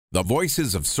The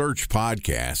Voices of Search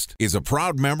podcast is a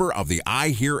proud member of the I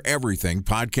Hear Everything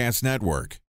podcast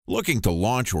network. Looking to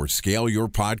launch or scale your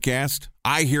podcast?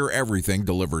 I Hear Everything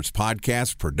delivers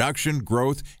podcast production,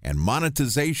 growth, and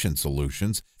monetization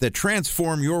solutions that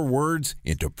transform your words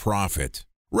into profit.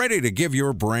 Ready to give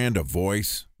your brand a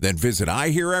voice? Then visit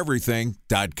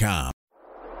iheareverything.com.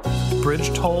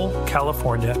 Bridge toll,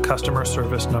 California, customer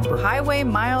service number. Highway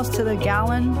miles to the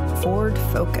gallon, Ford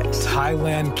Focus.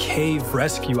 Thailand cave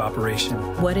rescue operation.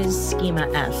 What is Schema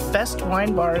F? Best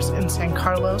wine bars in San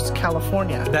Carlos,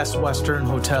 California. Best Western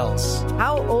hotels.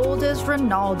 How old is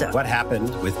Ronaldo? What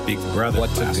happened with Big Brother?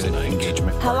 What's a good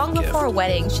engagement? How long before a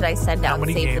wedding should I send out How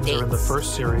many save games the dates? are in the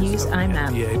first series? Use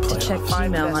IMAP to check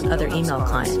email on other email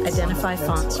clients. Identify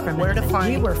fonts from Where to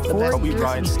find We were the 4 best- years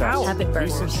in avid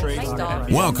burgers.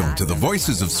 Welcome to the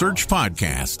Voices of Search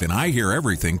podcast and I Hear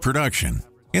Everything production.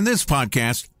 In this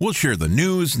podcast, we'll share the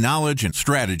news, knowledge, and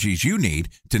strategies you need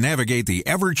to navigate the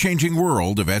ever-changing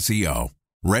world of SEO.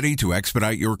 Ready to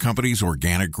expedite your company's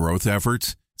organic growth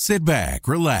efforts? Sit back,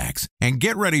 relax, and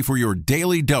get ready for your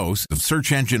daily dose of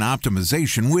search engine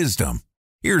optimization wisdom.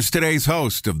 Here's today's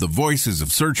host of the Voices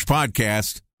of Search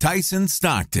podcast, Tyson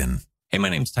Stockton. Hey, my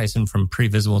name's Tyson from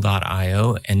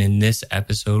Previsible.io, and in this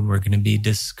episode, we're going to be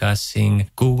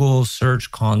discussing Google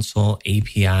Search Console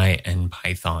API and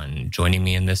Python. Joining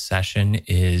me in this session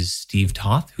is Steve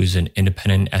Toth, who's an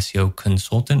independent SEO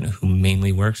consultant who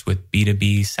mainly works with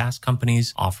B2B SaaS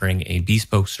companies, offering a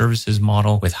bespoke services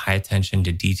model with high attention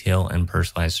to detail and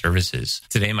personalized services.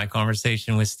 Today, in my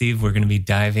conversation with Steve, we're going to be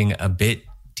diving a bit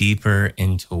deeper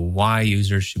into why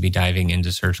users should be diving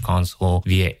into Search Console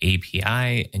via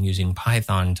API and using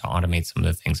Python to automate some of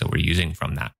the things that we're using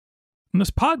from that. And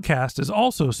this podcast is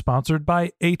also sponsored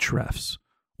by Ahrefs.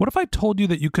 What if I told you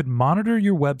that you could monitor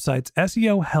your website's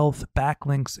SEO health,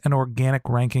 backlinks, and organic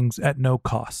rankings at no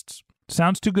costs?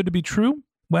 Sounds too good to be true?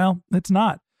 Well, it's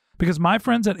not, because my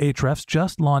friends at Ahrefs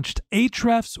just launched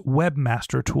Ahrefs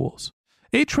Webmaster Tools.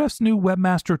 Ahrefs' new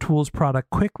Webmaster Tools product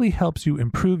quickly helps you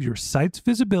improve your site's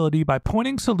visibility by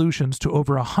pointing solutions to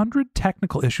over 100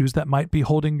 technical issues that might be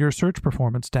holding your search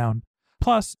performance down.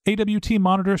 Plus, AWT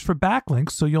monitors for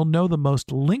backlinks so you'll know the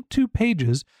most linked to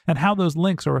pages and how those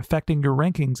links are affecting your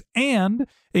rankings. And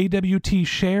AWT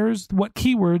shares what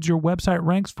keywords your website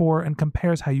ranks for and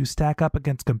compares how you stack up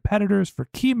against competitors for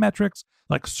key metrics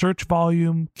like search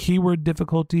volume, keyword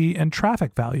difficulty, and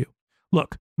traffic value.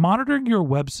 Look, monitoring your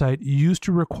website used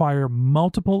to require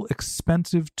multiple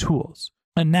expensive tools.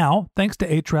 And now, thanks to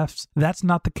Ahrefs, that's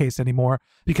not the case anymore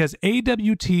because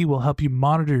AWT will help you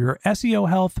monitor your SEO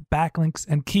health, backlinks,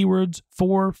 and keywords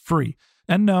for free.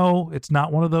 And no, it's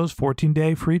not one of those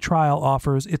 14-day free trial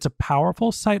offers. It's a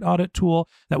powerful site audit tool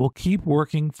that will keep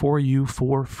working for you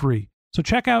for free. So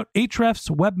check out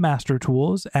Ahrefs Webmaster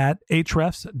Tools at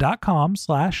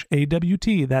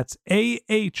ahrefs.com/AWT. That's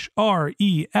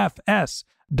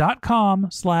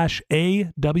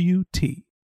ahrefs.com/AWT.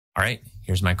 All right,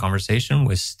 here's my conversation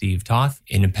with Steve Toth,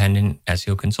 independent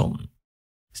SEO consultant.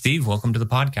 Steve, welcome to the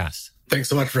podcast. Thanks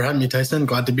so much for having me, Tyson.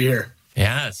 Glad to be here.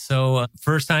 Yeah, so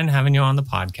first time having you on the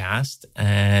podcast,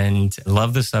 and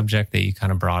love the subject that you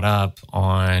kind of brought up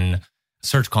on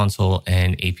Search Console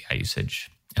and API usage.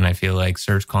 And I feel like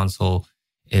Search Console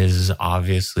is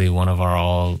obviously one of our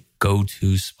all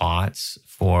go-to spots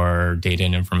for data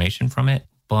and information from it.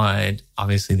 But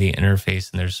obviously the interface,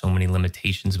 and there's so many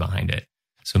limitations behind it.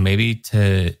 So maybe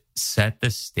to set the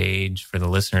stage for the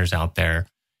listeners out there,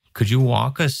 could you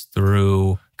walk us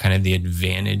through kind of the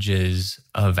advantages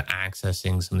of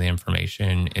accessing some of the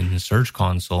information in the Search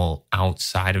Console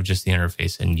outside of just the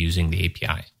interface and using the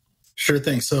API? Sure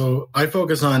thing. So I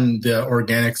focus on the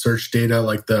organic search data,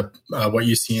 like the what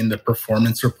you see in the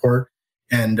performance report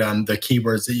and the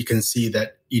keywords that you can see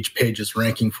that each page is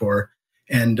ranking for.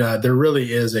 And there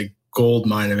really is a gold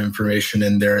mine of information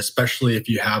in there, especially if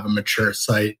you have a mature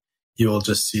site. You will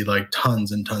just see like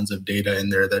tons and tons of data in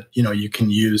there that, you can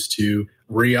use to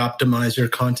re-optimize your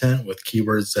content with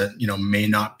keywords that, may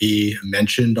not be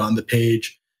mentioned on the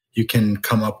page. You can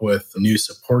come up with new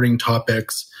supporting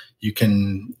topics. You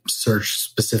can search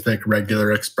specific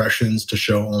regular expressions to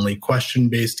show only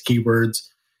question-based keywords.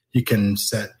 You can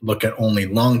look at only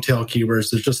long-tail keywords.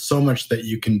 There's just so much that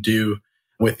you can do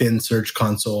within Search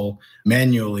Console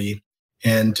manually.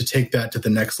 And to take that to the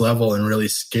next level and really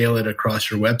scale it across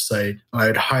your website, I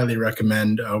would highly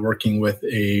recommend working with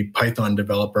a Python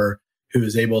developer who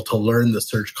is able to learn the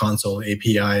Search Console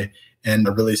API and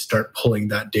really start pulling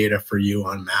that data for you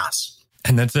en masse.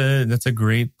 And that's a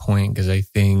great point, because I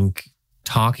think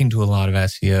talking to a lot of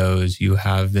SEOs, you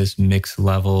have this mixed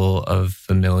level of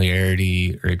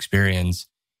familiarity or experience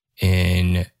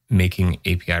in making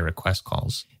API request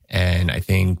calls. And I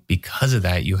think because of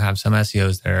that, you have some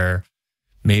SEOs that are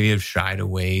maybe have shied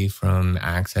away from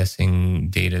accessing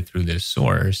data through this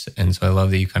source. And so I love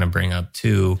that you kind of bring up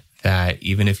too, that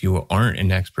even if you aren't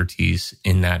an expertise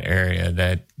in that area,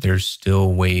 that there's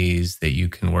still ways that you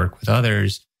can work with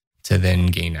others to then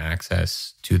gain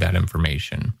access to that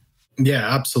information. Yeah,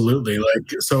 absolutely.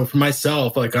 So for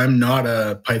myself, I'm not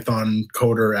a Python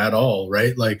coder at all,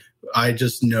 right? I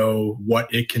just know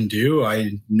what it can do.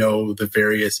 I know the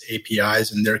various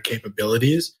APIs and their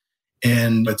capabilities.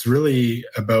 And it's really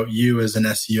about you as an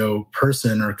SEO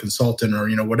person or consultant or,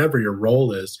 whatever your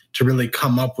role is to really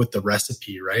come up with the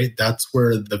recipe, right? That's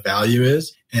where the value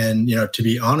is. And, to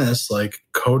be honest,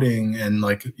 coding and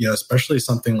especially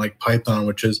something like Python,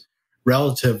 which is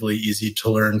relatively easy to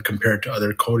learn compared to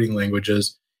other coding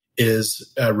languages,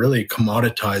 is really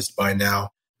commoditized by now.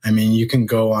 I mean, you can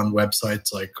go on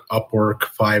websites like Upwork,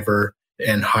 Fiverr,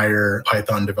 and hire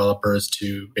Python developers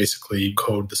to basically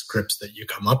code the scripts that you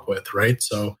come up with, right?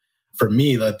 So for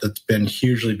me, that's been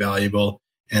hugely valuable.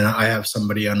 And I have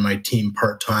somebody on my team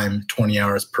part-time, 20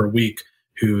 hours per week,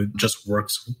 who just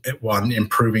works on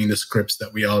improving the scripts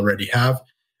that we already have,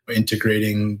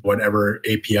 integrating whatever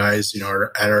APIs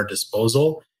are at our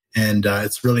disposal. And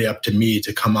it's really up to me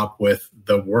to come up with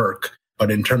the work. But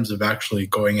in terms of actually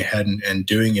going ahead and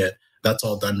doing it, that's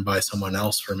all done by someone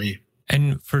else for me.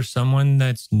 And for someone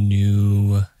that's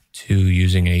new to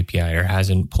using an API or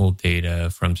hasn't pulled data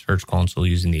from Search Console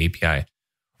using the API,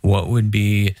 what would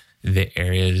be the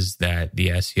areas that the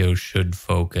SEO should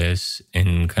focus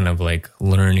in kind of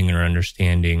learning or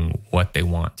understanding what they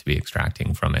want to be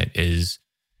extracting from it? Is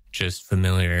just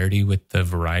familiarity with the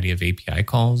variety of API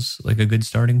calls a good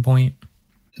starting point?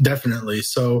 Definitely.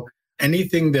 So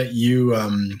anything that you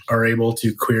are able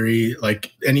to query,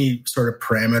 any sort of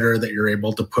parameter that you're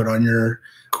able to put on your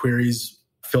queries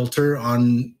filter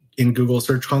in Google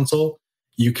Search Console,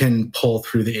 you can pull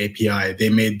through the API. They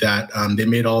made that, they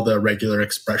made all the regular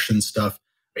expression stuff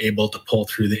able to pull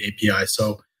through the API.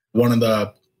 So one of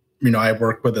the, I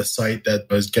work with a site that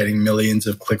was getting millions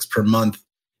of clicks per month,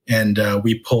 and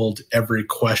we pulled every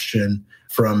question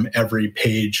from every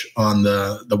page on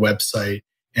the website,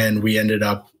 and we ended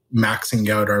up maxing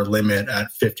out our limit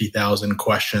at 50,000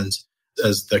 questions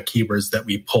as the keywords that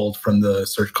we pulled from the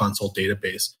Search Console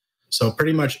database. So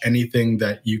pretty much anything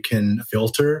that you can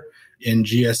filter in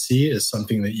GSC is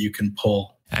something that you can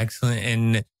pull. Excellent.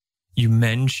 And you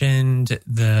mentioned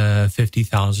the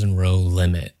 50,000 row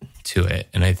limit to it.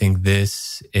 And I think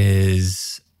this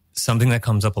is something that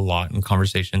comes up a lot in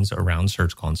conversations around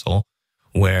Search Console,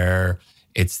 where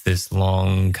it's this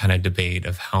long kind of debate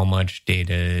of how much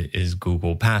data is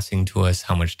Google passing to us,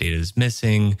 how much data is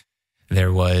missing.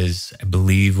 There was, I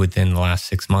believe, within the last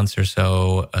 6 months or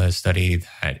so, a study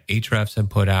that Ahrefs had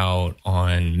put out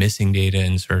on missing data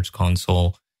in Search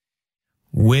Console.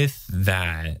 With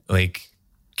that,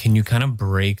 can you kind of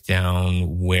break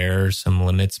down where some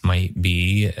limits might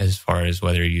be as far as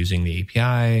whether you're using the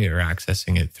API or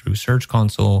accessing it through Search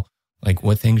Console?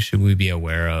 What things should we be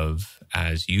aware of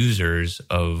as users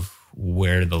of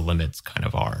where the limits kind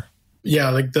of are?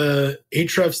 Yeah, the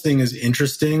Ahrefs thing is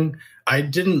interesting. I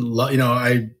didn't love,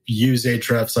 I use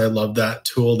Ahrefs. I love that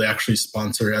tool. They actually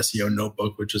sponsor SEO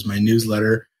Notebook, which is my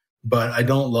newsletter. But I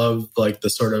don't love the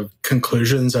sort of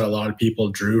conclusions that a lot of people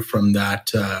drew from that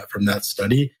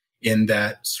study, in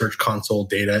that Search Console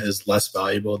data is less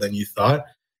valuable than you thought.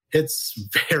 It's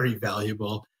very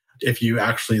valuable if you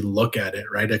actually look at it,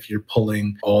 right? If you're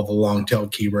pulling all the long tail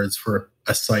keywords for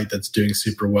a site that's doing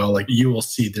super well, you will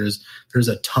see there's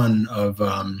a ton of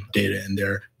data in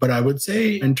there. But I would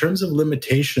say in terms of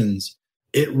limitations,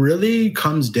 it really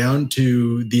comes down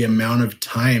to the amount of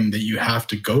time that you have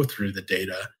to go through the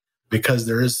data, because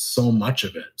there is so much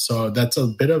of it. So that's a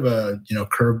bit of a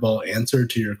curveball answer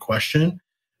to your question.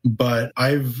 But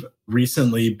I've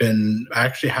recently I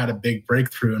actually had a big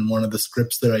breakthrough in one of the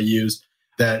scripts that I use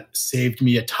that saved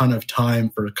me a ton of time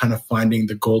for kind of finding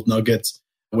the gold nuggets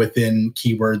within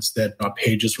keywords that a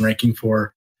page is ranking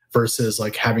for, versus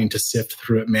having to sift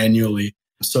through it manually.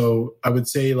 So I would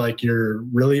say you're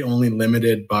really only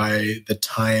limited by the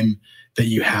time that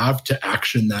you have to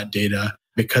action that data,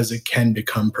 because it can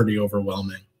become pretty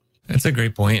overwhelming. That's a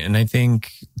great point. And I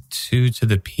think to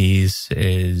the piece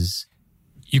is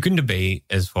you can debate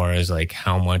as far as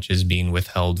how much is being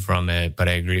withheld from it, but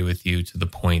I agree with you to the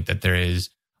point that there is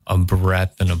a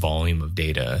breadth and a volume of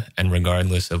data. And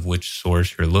regardless of which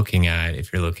source you're looking at,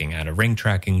 if you're looking at a rank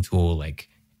tracking tool like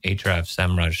Ahrefs,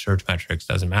 SEMrush, Searchmetrics,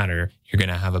 doesn't matter. You're going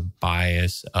to have a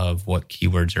bias of what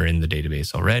keywords are in the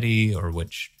database already, or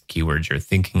which keywords you're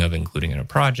thinking of including in a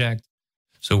project.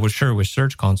 So with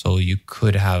Search Console, you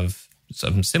could have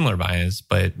some similar bias,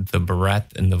 but the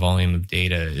breadth and the volume of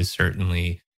data is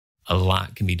certainly a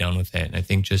lot can be done with it. And I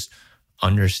think just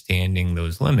understanding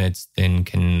those limits then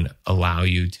can allow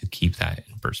you to keep that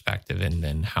in perspective and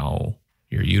then how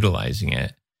you're utilizing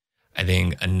it. I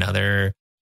think another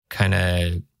kind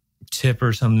of tip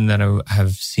or something that I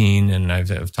have seen and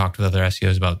I've talked with other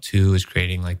SEOs about too is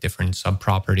creating like different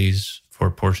sub-properties for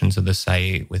portions of the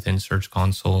site within Search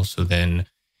Console. So then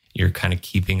you're kind of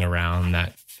keeping around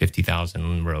that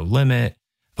 50,000 row limit.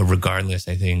 But regardless,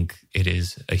 I think it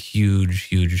is a huge,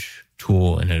 huge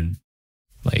tool and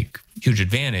a huge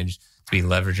advantage to be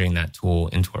leveraging that tool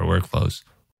into our workflows.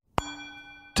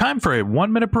 Time for a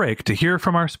 1-minute break to hear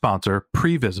from our sponsor,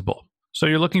 Previsible. So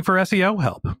you're looking for SEO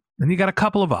help, and you got a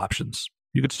couple of options.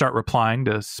 You could start replying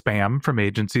to spam from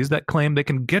agencies that claim they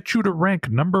can get you to rank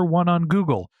 #1 on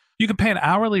Google. You can pay an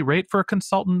hourly rate for a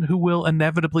consultant who will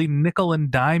inevitably nickel and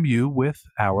dime you with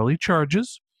hourly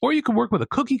charges. Or you can work with a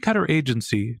cookie-cutter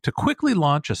agency to quickly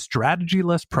launch a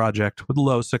strategy-less project with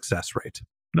low success rate.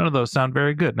 None of those sound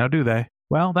very good, now do they?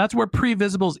 Well, that's where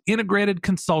Previsible's integrated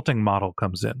consulting model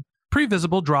comes in.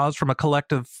 Previsible draws from a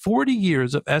collective 40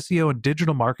 years of SEO and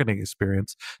digital marketing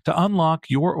experience to unlock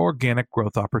your organic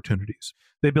growth opportunities.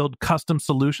 They build custom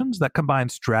solutions that combine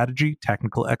strategy,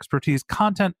 technical expertise,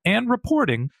 content, and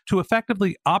reporting to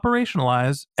effectively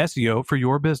operationalize SEO for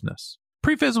your business.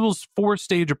 Previsible's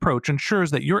 4-stage approach ensures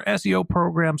that your SEO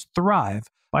programs thrive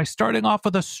by starting off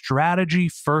with a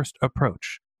strategy-first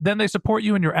approach. Then they support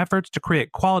you in your efforts to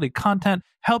create quality content,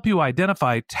 help you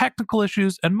identify technical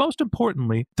issues, and most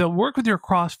importantly, they'll work with your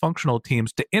cross-functional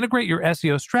teams to integrate your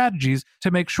SEO strategies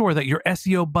to make sure that your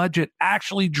SEO budget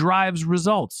actually drives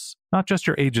results, not just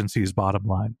your agency's bottom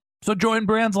line. So join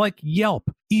brands like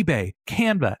Yelp, eBay,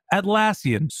 Canva,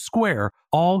 Atlassian, Square,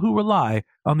 all who rely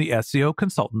on the SEO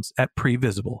consultants at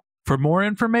Previsible. For more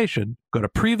information, go to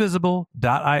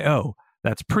previsible.io.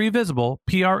 That's Previsible,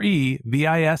 Previsible.io.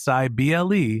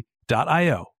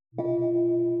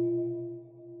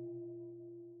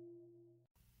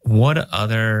 What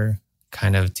other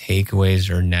kind of takeaways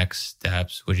or next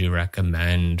steps would you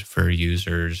recommend for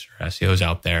users or SEOs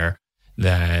out there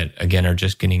that, again, are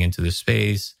just getting into the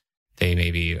space? They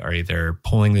maybe are either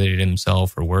pulling the data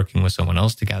themselves or working with someone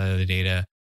else to gather the data.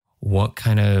 What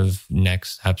kind of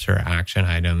next steps or action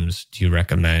items do you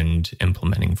recommend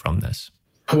implementing from this?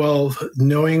 Well,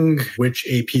 knowing which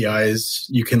APIs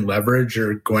you can leverage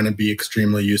are going to be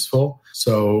extremely useful.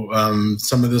 So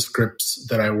some of the scripts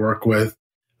that I work with,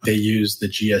 they use the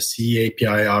GSC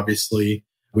API, obviously.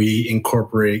 We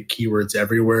incorporate Keywords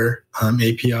Everywhere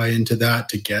API into that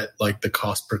to get like the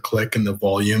cost per click and the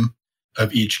volume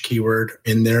of each keyword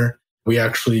in there. We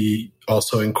actually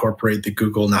also incorporate the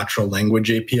Google Natural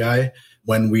Language API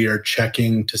when we are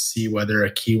checking to see whether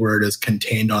a keyword is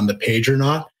contained on the page or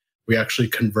not. We actually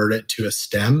convert it to a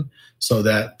stem so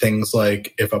that things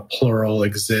like if a plural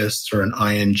exists or an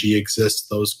ing exists,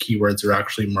 those keywords are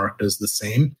actually marked as the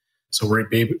same. So we're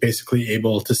basically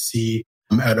able to see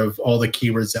out of all the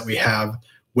keywords that we have,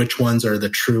 which ones are the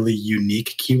truly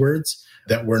unique keywords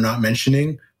that we're not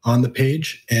mentioning on the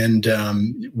page. And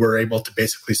we're able to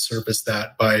basically surface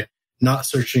that by not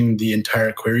searching the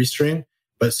entire query string,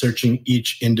 but searching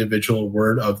each individual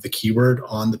word of the keyword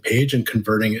on the page and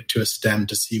converting it to a stem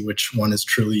to see which one is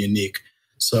truly unique.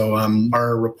 So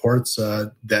our reports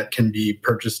that can be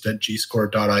purchased at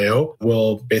gscore.io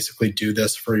will basically do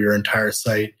this for your entire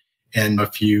site. And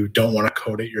if you don't want to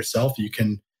code it yourself, you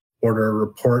can order a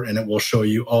report and it will show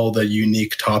you all the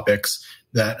unique topics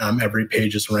that every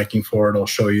page is ranking for. It'll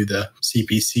show you the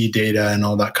CPC data and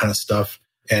all that kind of stuff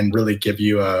and really give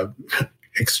you a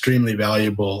extremely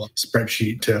valuable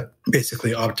spreadsheet to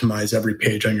basically optimize every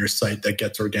page on your site that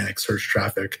gets organic search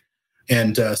traffic.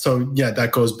 And that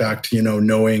goes back to,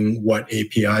 knowing what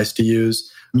APIs to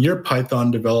use. Your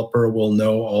Python developer will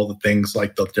know all the things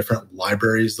like the different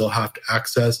libraries they'll have to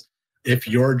access. If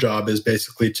your job is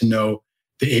basically to know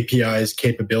the API's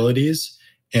capabilities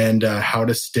and how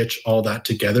to stitch all that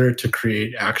together to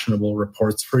create actionable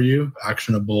reports for you,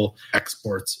 actionable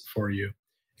exports for you.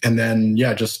 And then,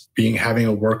 just having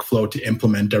a workflow to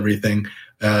implement everything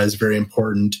is very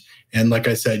important. And like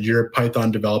I said, your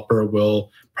Python developer will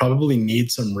probably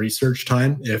need some research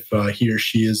time if he or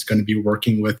she is going to be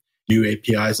working with new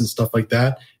APIs and stuff like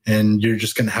that. And you're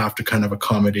just going to have to kind of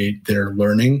accommodate their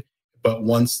learning. But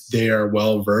once they are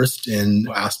well versed in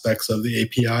aspects of the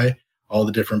API, all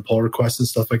the different pull requests and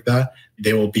stuff like that,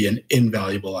 they will be an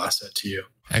invaluable asset to you.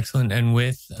 Excellent. And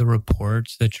with the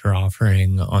reports that you're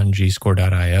offering on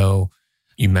gscore.io,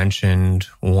 you mentioned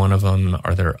one of them.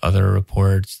 Are there other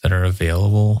reports that are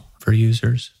available for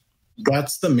users?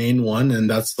 That's the main one. And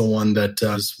that's the one that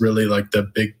is really like the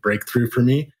big breakthrough for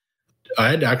me. I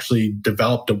had actually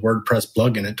developed a WordPress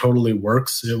plugin. It totally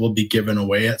works. It will be given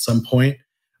away at some point.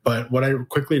 But what I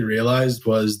quickly realized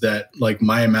was that like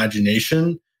my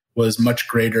imagination was much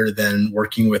greater than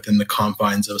working within the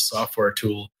confines of a software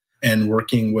tool and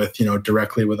working with,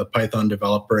 directly with a Python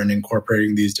developer and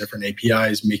incorporating these different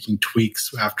APIs, making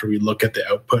tweaks after we look at the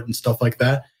output and stuff like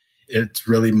that. It's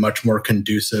really much more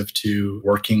conducive to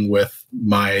working with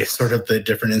my sort of the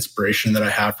different inspiration that I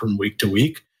have from week to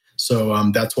week.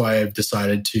 So that's why I've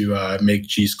decided to make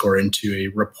G-Score into a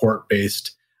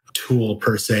report-based tool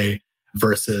per se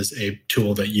versus a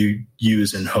tool that you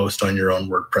use and host on your own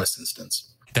WordPress instance.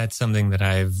 That's something that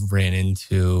I've ran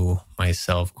into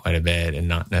myself quite a bit, and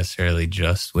not necessarily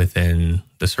just within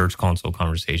the Search Console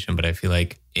conversation, but I feel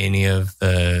like any of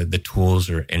the tools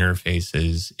or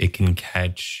interfaces, it can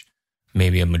catch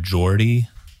maybe a majority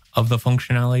of the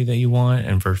functionality that you want.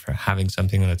 And for having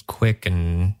something that's quick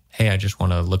and, hey, I just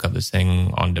want to look up this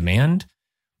thing on demand.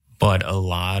 But a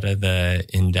lot of the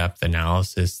in-depth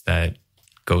analysis that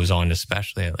goes on,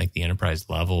 especially at like the enterprise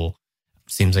level,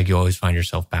 seems like you always find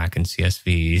yourself back in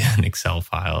CSV and Excel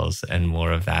files and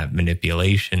more of that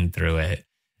manipulation through it,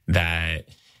 that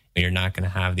you're not going to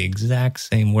have the exact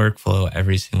same workflow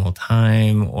every single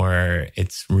time, or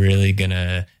it's really going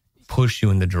to push you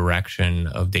in the direction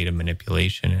of data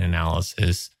manipulation and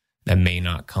analysis that may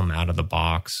not come out of the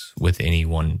box with any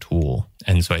one tool.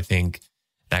 And so I think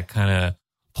that kind of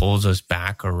pulls us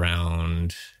back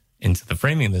around into the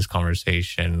framing of this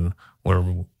conversation, where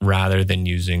rather than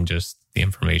using just the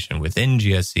information within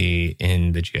GSE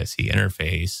in the GSE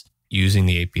interface, using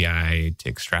the API to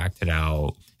extract it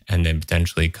out, and then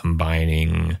potentially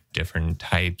combining different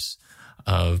types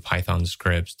of Python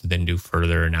scripts to then do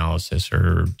further analysis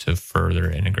or to further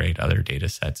integrate other data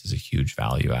sets is a huge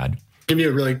value add. Give you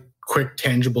a really quick,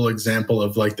 tangible example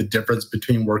of like the difference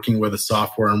between working with a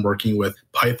software and working with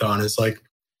Python is like,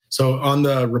 so on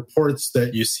the reports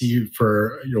that you see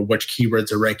for which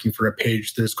keywords are ranking for a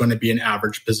page, there's going to be an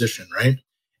average position, right?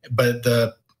 But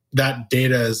that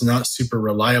data is not super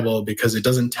reliable because it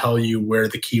doesn't tell you where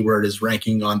the keyword is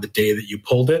ranking on the day that you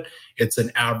pulled it. It's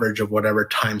an average of whatever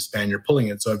time span you're pulling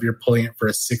it. So if you're pulling it for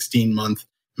a 16-month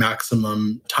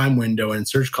maximum time window in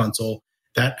Search Console,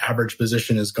 that average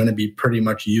position is going to be pretty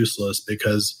much useless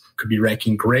because it could be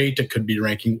ranking great, it could be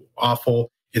ranking awful.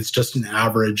 It's just an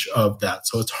average of that.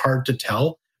 So it's hard to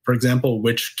tell, for example,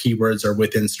 which keywords are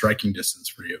within striking distance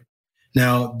for you.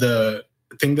 Now, the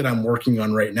thing that I'm working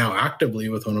on right now actively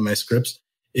with one of my scripts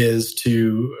is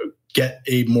to get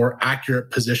a more accurate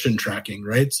position tracking,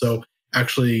 right? So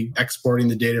actually exporting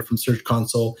the data from Search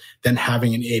Console, then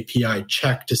having an API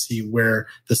check to see where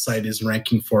the site is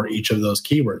ranking for each of those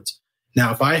keywords.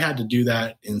 Now, if I had to do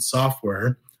that in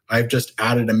software, I've just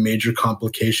added a major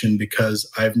complication because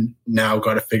I've now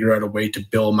got to figure out a way to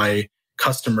bill my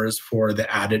customers for the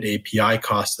added API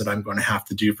costs that I'm going to have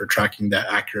to do for tracking that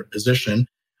accurate position.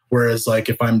 Whereas like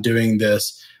if I'm doing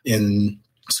this in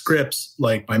scripts,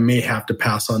 like I may have to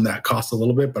pass on that cost a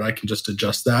little bit, but I can just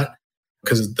adjust that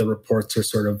because the reports are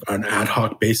sort of an ad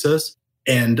hoc basis.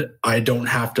 And I don't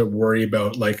have to worry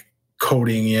about like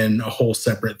coding in a whole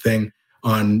separate thing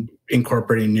on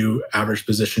incorporating new average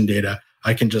position data.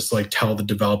 I can just like tell the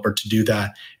developer to do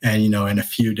that. And, in a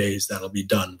few days that'll be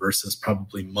done versus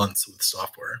probably months with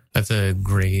software. That's a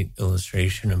great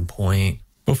illustration and point.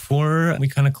 Before we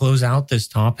kind of close out this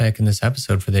topic and this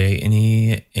episode for the day,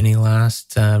 any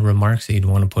last remarks that you'd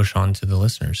want to push on to the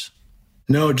listeners?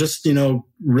 No, just,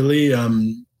 really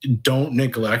don't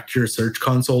neglect your Search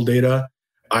Console data.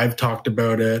 I've talked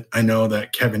about it. I know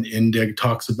that Kevin Indig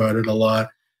talks about it a lot.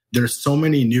 There's so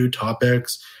many new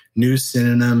topics, new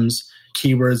synonyms,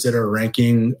 keywords that are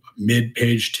ranking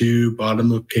mid-page 2,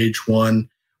 bottom of page 1,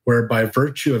 where by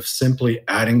virtue of simply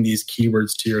adding these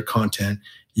keywords to your content,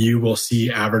 you will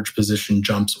see average position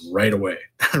jumps right away,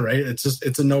 right?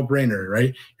 It's a no-brainer,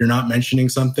 right? You're not mentioning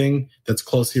something that's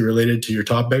closely related to your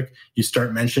topic. You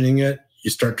start mentioning it, you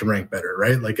start to rank better,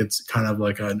 right? Like it's kind of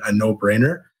like a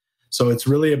no-brainer. So it's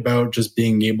really about just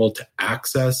being able to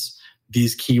access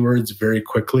these keywords very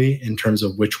quickly in terms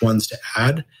of which ones to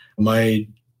add. My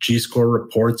G-Score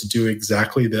reports do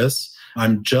exactly this.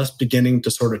 I'm just beginning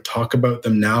to sort of talk about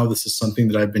them now. This is something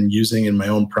that I've been using in my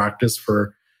own practice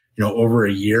for over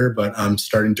a year, but I'm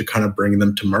starting to kind of bring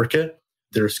them to market.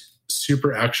 They're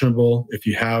super actionable. If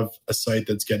you have a site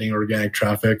that's getting organic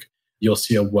traffic, you'll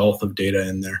see a wealth of data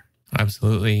in there.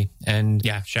 Absolutely. And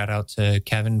yeah, shout out to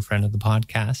Kevin, friend of the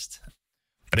podcast.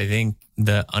 But I think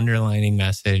the underlining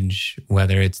message,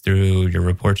 whether it's through your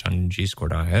reports on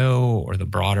gscore.io or the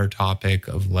broader topic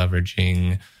of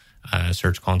leveraging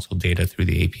Search Console data through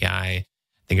the API. I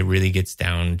think it really gets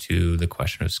down to the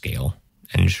question of scale.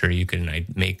 And sure, you can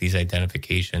make these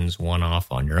identifications one-off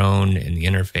on your own in the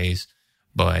interface,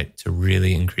 but to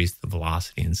really increase the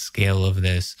velocity and scale of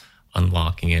this,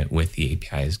 unlocking it with the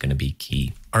API is going to be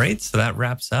key. All right, so that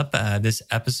wraps up this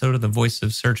episode of the Voice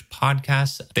of Search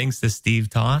podcast. Thanks to Steve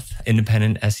Toth,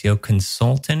 independent SEO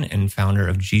consultant and founder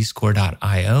of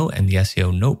gscore.io and the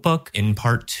SEO Notebook. In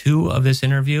part 2 of this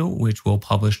interview, which we'll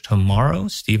publish tomorrow,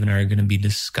 Steve and I are going to be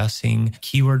discussing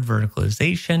keyword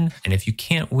verticalization. And if you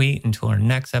can't wait until our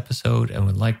next episode and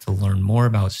would like to learn more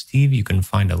about Steve, you can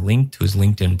find a link to his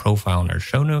LinkedIn profile in our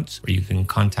show notes, or you can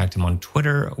contact him on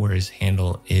Twitter, where his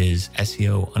handle is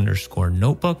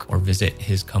SEO_notebook, or visit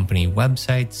his company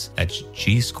websites. That's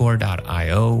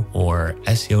gscore.io or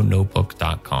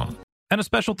SEOnotebook.com. And a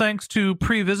special thanks to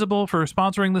Previsible for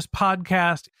sponsoring this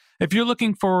podcast. If you're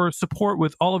looking for support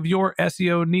with all of your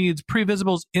SEO needs,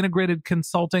 Previsible's integrated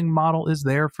consulting model is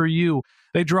there for you.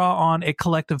 They draw on a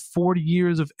collective 40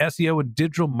 years of SEO and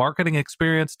digital marketing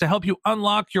experience to help you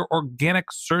unlock your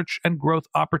organic search and growth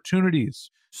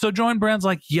opportunities. So join brands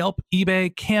like Yelp,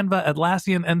 eBay, Canva,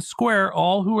 Atlassian, and Square,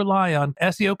 all who rely on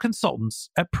SEO consultants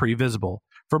at Previsible.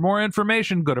 For more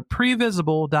information, go to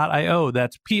previsible.io.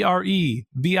 That's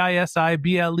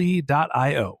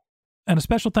previsible.io. And a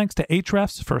special thanks to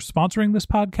Ahrefs for sponsoring this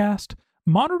podcast.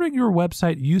 Monitoring your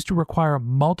website used to require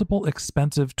multiple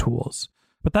expensive tools,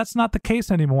 but that's not the case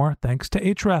anymore thanks to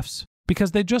Ahrefs,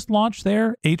 because they just launched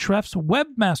their Ahrefs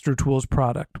Webmaster Tools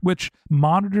product, which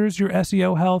monitors your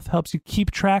SEO health, helps you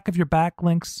keep track of your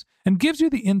backlinks, and gives you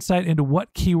the insight into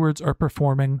what keywords are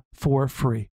performing for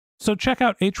free. So check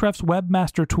out Ahrefs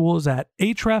Webmaster Tools at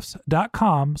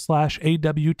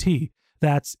ahrefs.com/AWT.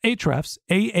 That's Ahrefs,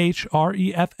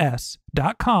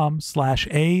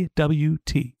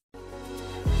 AHREFS.com/AWT.